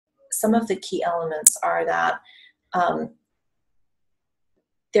some of the key elements are that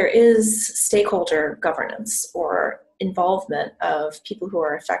there is stakeholder governance or involvement of people who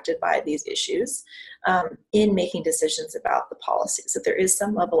are affected by these issues in making decisions about the policies, that there is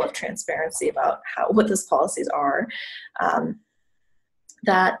some level of transparency about what those policies are,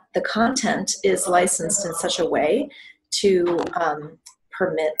 that the content is licensed in such a way to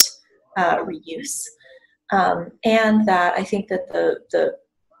permit reuse. And that I think that the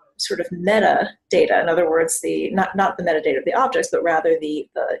sort of metadata, in other words, not the metadata of the objects, but rather the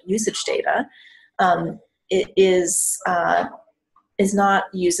usage data, it is not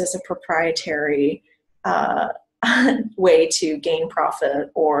used as a proprietary way to gain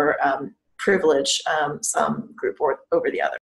profit or privilege some group over the other.